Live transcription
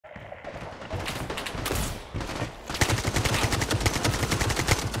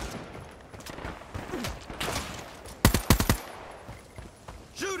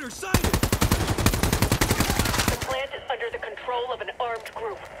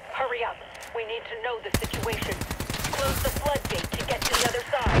group. Hurry up. We need to know the situation. Close the floodgate to get to the other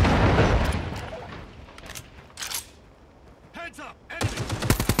side. Heads up! Enemy!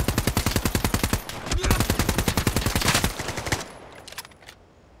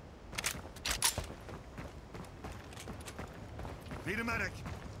 Need a medic.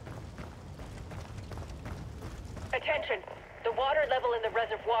 Attention. The water level in the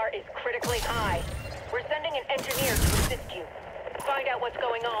reservoir is critically high. We're sending an engineer to assist you. Find out what's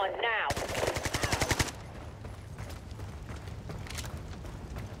going on now.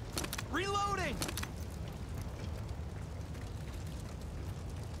 Reloading!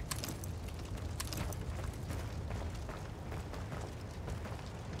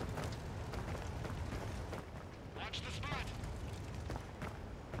 Watch the spot.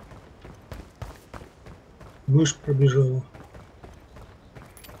 Мышь пробежала.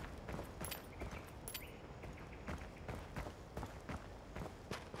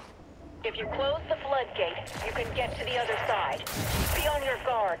 If you close the floodgate, you can get to the other side. Be on your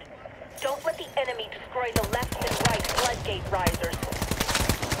guard. Don't let the enemy destroy the left and right floodgate risers.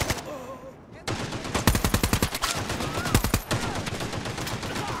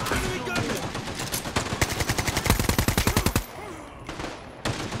 Enemy gunman!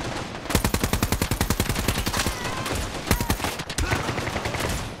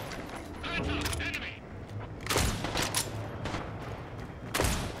 Heads up! Enemy!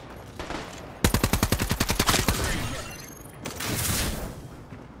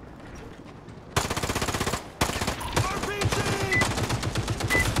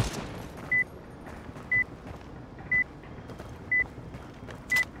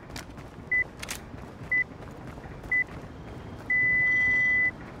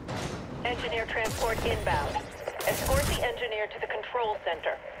 Engineer transport inbound. Escort the engineer to the control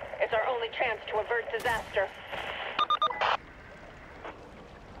center. It's our only chance to avert disaster.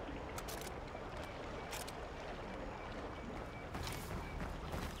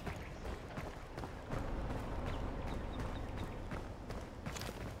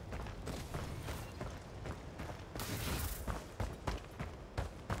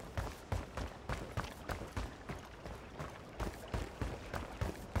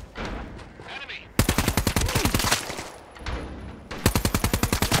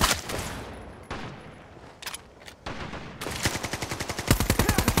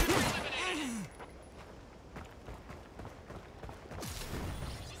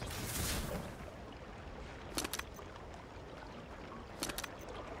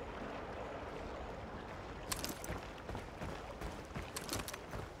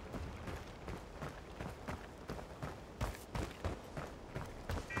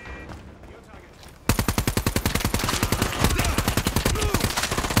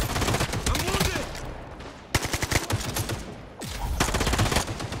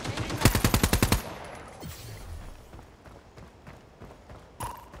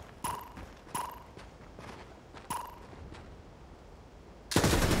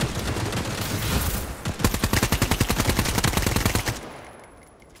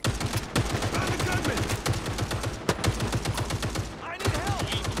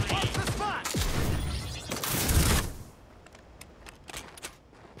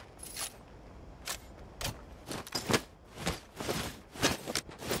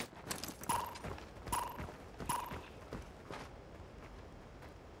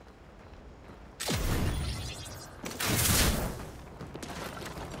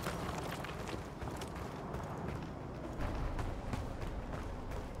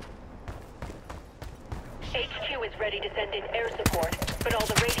 HQ is ready to send in air support, but all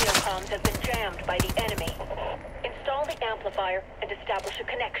the radio comms have been jammed by the enemy. Install the amplifier and establish a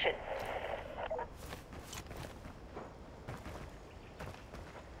connection.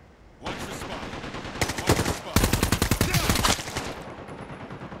 Watch the spot. Watch the spot.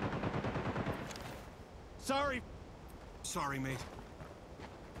 Sorry. Sorry, mate.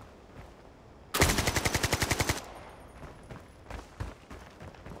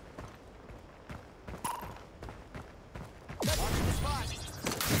 Watch the spot.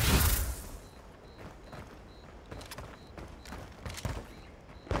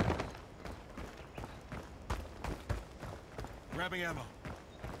 Grabbing ammo.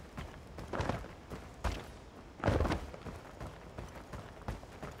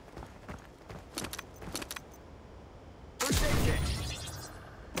 First aid kit.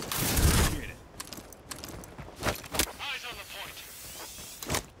 Appreciate it. Eyes on the point.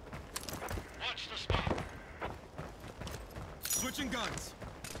 Watch the spot. Switching guns.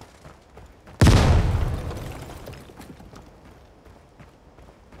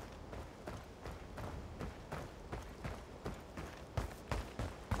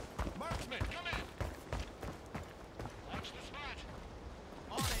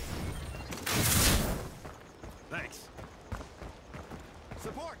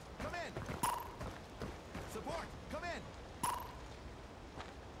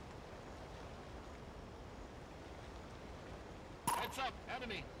 Heads up,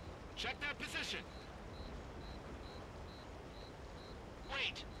 enemy. Check that position.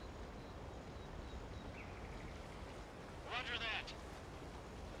 Wait. Roger that.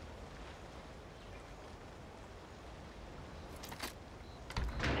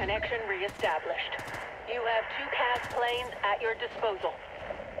 Connection reestablished. You have 2 CAS planes at your disposal.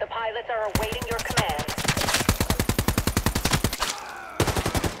 The pilots are awaiting your command.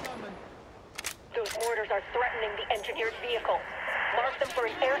 Those mortars are threatening the engineered vehicle. Mark them for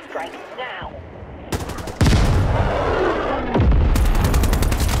an airstrike now.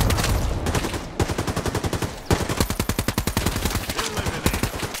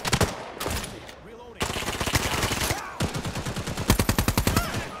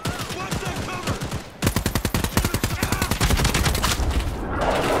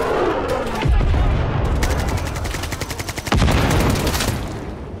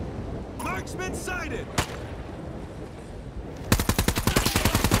 Marksman sighted!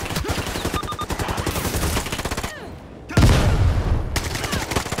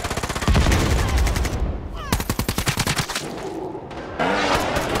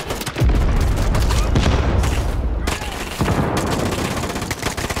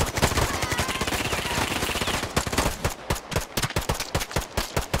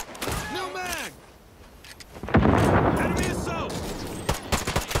 No mag! Enemy assault!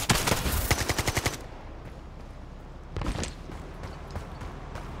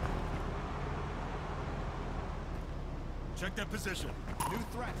 Check that position. New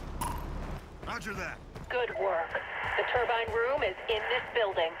threat. Roger that. Good work. The turbine room is in this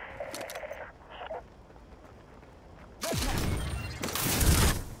building.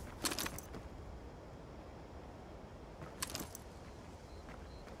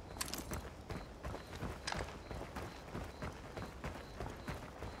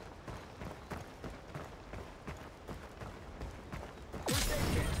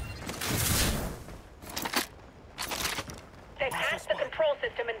 They've hacked the control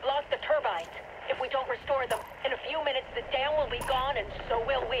system and blocked the turbines. If we don't restore them, in a few minutes the dam will be gone and so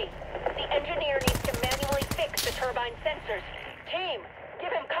will we. The engineer needs to manually fix the turbine sensors. Team,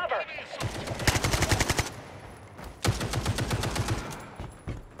 give him cover.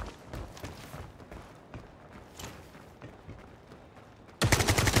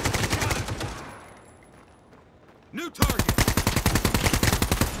 New target!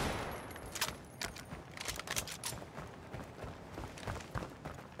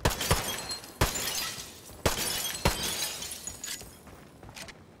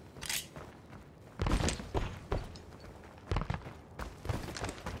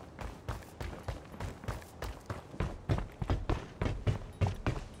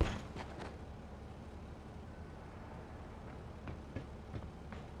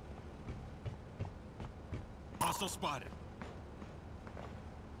 Hostile spotted.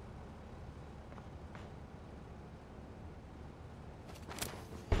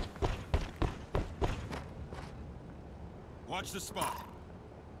 Watch the spot.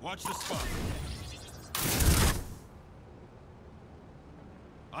 Watch the spot.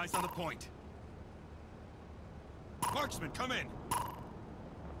 Eyes on the point. Marksman, come in.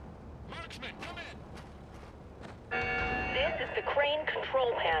 Marksman, come in. This is the crane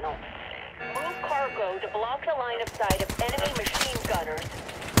control panel. Move cargo to block the line of sight of enemy machine gunners.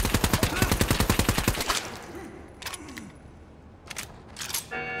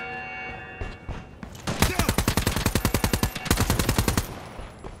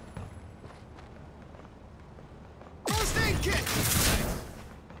 First aid kit!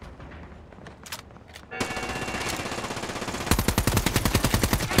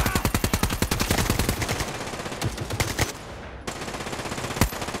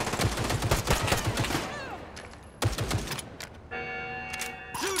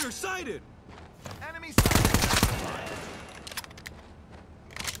 Shooter sighted! Enemy sighted!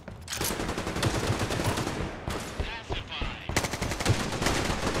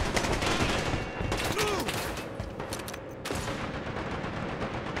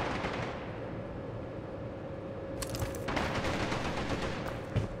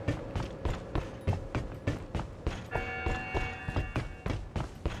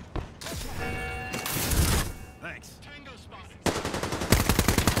 Thanks. Tango spotted.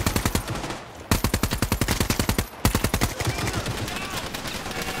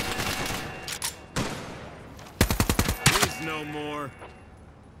 There's no more.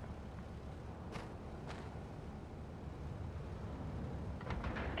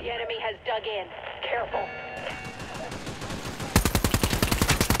 The enemy has dug in. Careful.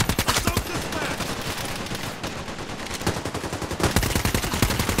 Assault dispatch!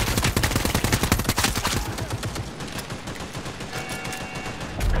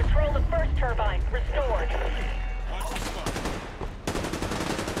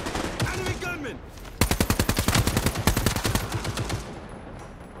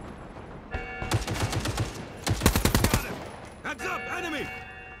 Got him! Heads up, enemy!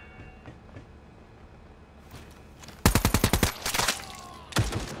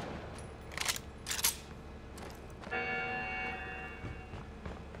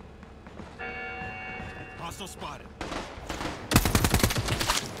 Hostile spotted.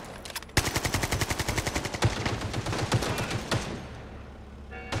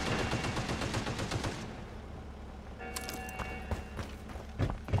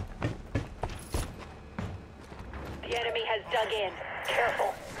 The enemy has dug in.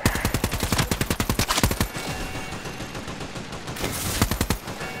 Careful.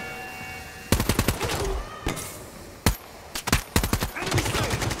 Enemy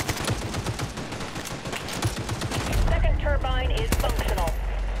sighted! Second turbine is functional.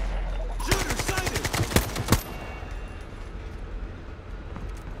 Shooter sighted!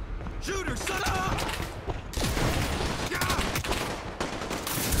 Shooter sighted! Ah! Yeah!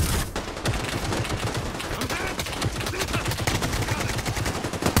 I'm hit! Got it!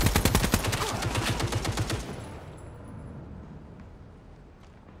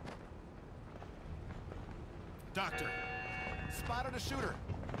 Doctor, spotted a shooter.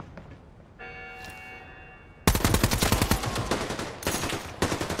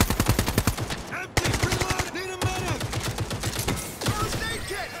 Empty! Reload! Need a medic! First aid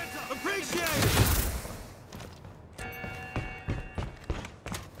kit! Appreciate it!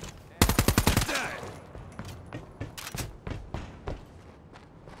 Dead!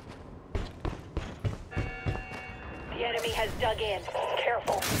 The enemy has dug in.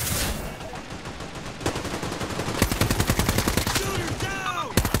 Careful. Shooter down!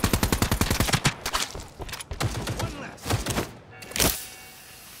 One less.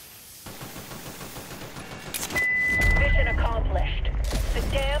 Mission accomplished. The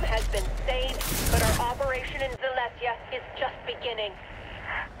dam has been saved, but our operation in Zalesia is just beginning.